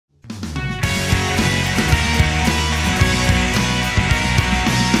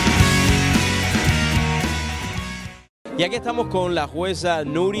Y aquí estamos con la jueza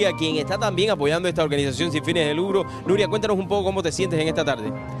Nuria, quien está también apoyando esta organización sin fines de lucro. Nuria, cuéntanos un poco cómo te sientes en esta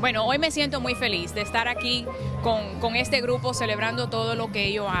tarde. Bueno, hoy me siento muy feliz de estar aquí con este grupo celebrando todo lo que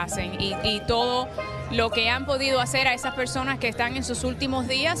ellos hacen y todo lo que han podido hacer a esas personas que están en sus últimos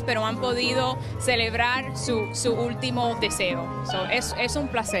días, pero han podido celebrar su último deseo. Es un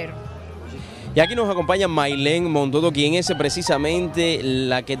placer. Y aquí nos acompaña Maylene Mondodo, quien es precisamente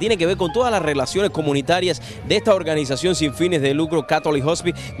la que tiene que ver con todas las relaciones comunitarias de esta organización sin fines de lucro, Catholic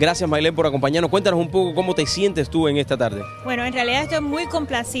Hospice. Gracias, Maylene, por acompañarnos. Cuéntanos un poco cómo te sientes tú en esta tarde. Bueno, en realidad estoy muy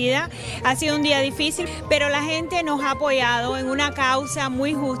complacida. Ha sido un día difícil, pero la gente nos ha apoyado en una causa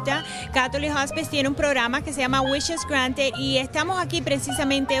muy justa. Catholic Hospice tiene un programa que se llama Wishes Granted y estamos aquí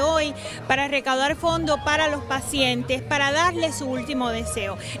precisamente hoy para recaudar fondos para los pacientes, para darles su último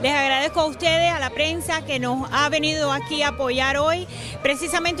deseo. Les agradezco a ustedes, a la prensa que nos ha venido aquí a apoyar hoy,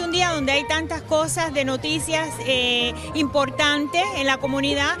 precisamente un día donde hay tantas cosas de noticias importantes en la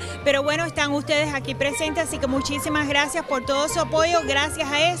comunidad, pero bueno, están ustedes aquí presentes, así que muchísimas gracias por todo su apoyo.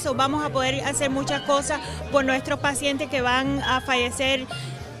 Gracias a eso vamos a poder hacer muchas cosas por nuestros pacientes que van a fallecer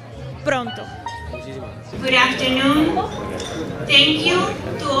pronto. Good afternoon. Thank you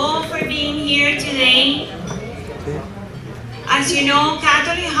to all for being here today. As you know,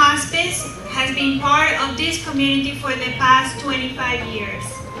 Catholic Hospice has been part of this community for the past 25 years.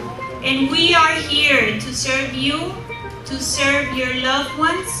 And we are here to serve you, to serve your loved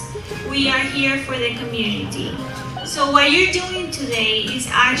ones. We are here for the community. So what you're doing today is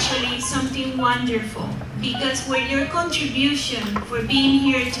actually something wonderful, because with your contribution for being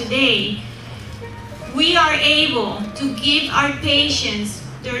here today, we are able to give our patients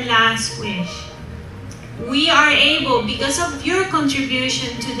their last wish. We are able, because of your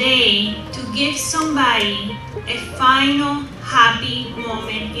contribution today, to give somebody a final happy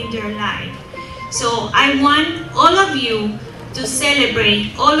moment in their life. So I want all of you to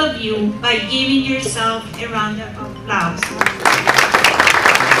celebrate all of you by giving yourself a round of applause.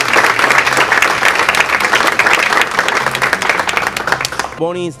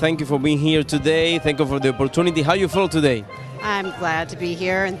 Bonnie, thank you for being here today. Thank you for the opportunity. How you feel today? I'm glad to be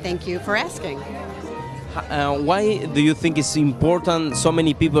here and thank you for asking. Why do you think it's important so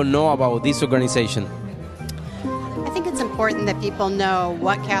many people know about this organization? I think it's important that people know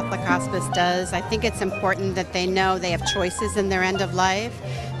what Catholic Hospice does. I think it's important that they know they have choices in their end of life.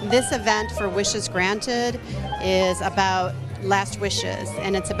 This event for Wishes Granted is about last wishes,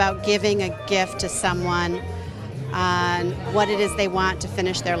 and it's about giving a gift to someone on what it is they want to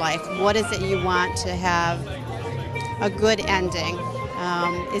finish their life. What is it you want to have a good ending?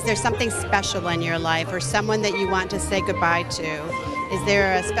 Is there something special in your life or someone that you want to say goodbye to? Is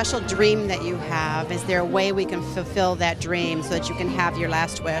there a special dream that you have? Is there a way we can fulfill that dream so that you can have your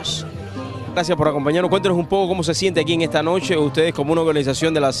last wish? Gracias por acompañarnos. Cuéntenos un poco cómo se siente aquí en esta noche, ustedes como una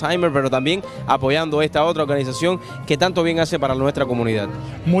organización del Alzheimer, pero también apoyando esta otra organización que tanto bien hace para nuestra comunidad.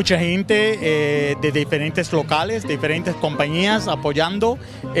 Mucha gente de diferentes locales, diferentes compañías apoyando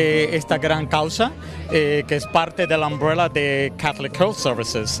esta gran causa, que es parte de la umbrella de Catholic Health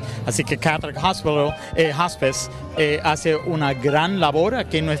Services. Así que Catholic Hospice hace una gran labor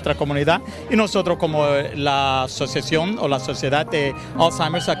aquí en nuestra comunidad y nosotros como la asociación o la sociedad de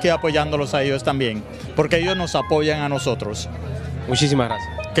Alzheimer's aquí apoyándolos a ellos también, porque ellos nos apoyan a nosotros. Muchísimas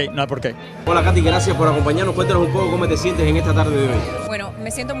gracias. Ok, no hay por qué. Hola Katy, gracias por acompañarnos. Cuéntanos un poco cómo te sientes en esta tarde de hoy. Bueno, me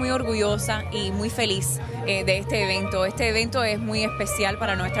siento muy orgullosa y muy feliz de este evento. Este evento es muy especial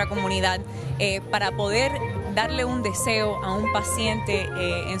para nuestra comunidad, para poder darle un deseo a un paciente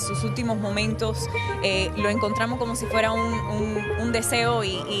en sus últimos momentos. Lo encontramos como si fuera un deseo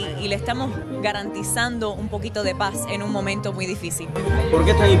y le estamos garantizando un poquito de paz en un momento muy difícil. ¿Por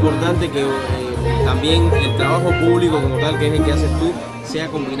qué es tan importante que también el trabajo público como tal, que es el que haces tú, sea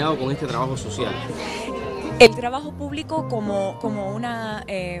combinado con este trabajo social? El trabajo público como una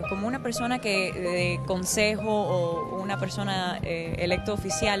persona que de consejo o una persona electo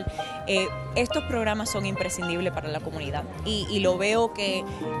oficial, estos programas son imprescindibles para la comunidad y lo veo que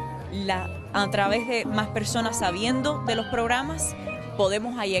a través de más personas sabiendo de los programas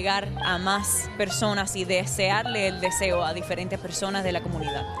podemos llegar a más personas y desearle el deseo a diferentes personas de la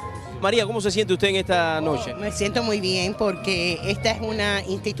comunidad. María, ¿cómo se siente usted en esta noche? Me siento muy bien porque esta es una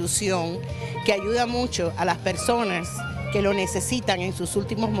institución que ayuda mucho a las personas que lo necesitan en sus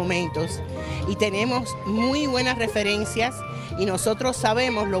últimos momentos y tenemos muy buenas referencias y nosotros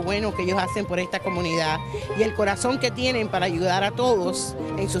sabemos lo bueno que ellos hacen por esta comunidad y el corazón que tienen para ayudar a todos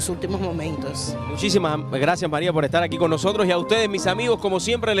en sus últimos momentos. Muchísimas gracias, María, por estar aquí con nosotros y a ustedes, mis amigos, como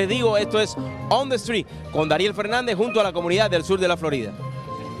siempre les digo, esto es On the Street con Dariel Fernandez junto a la comunidad del sur de la Florida.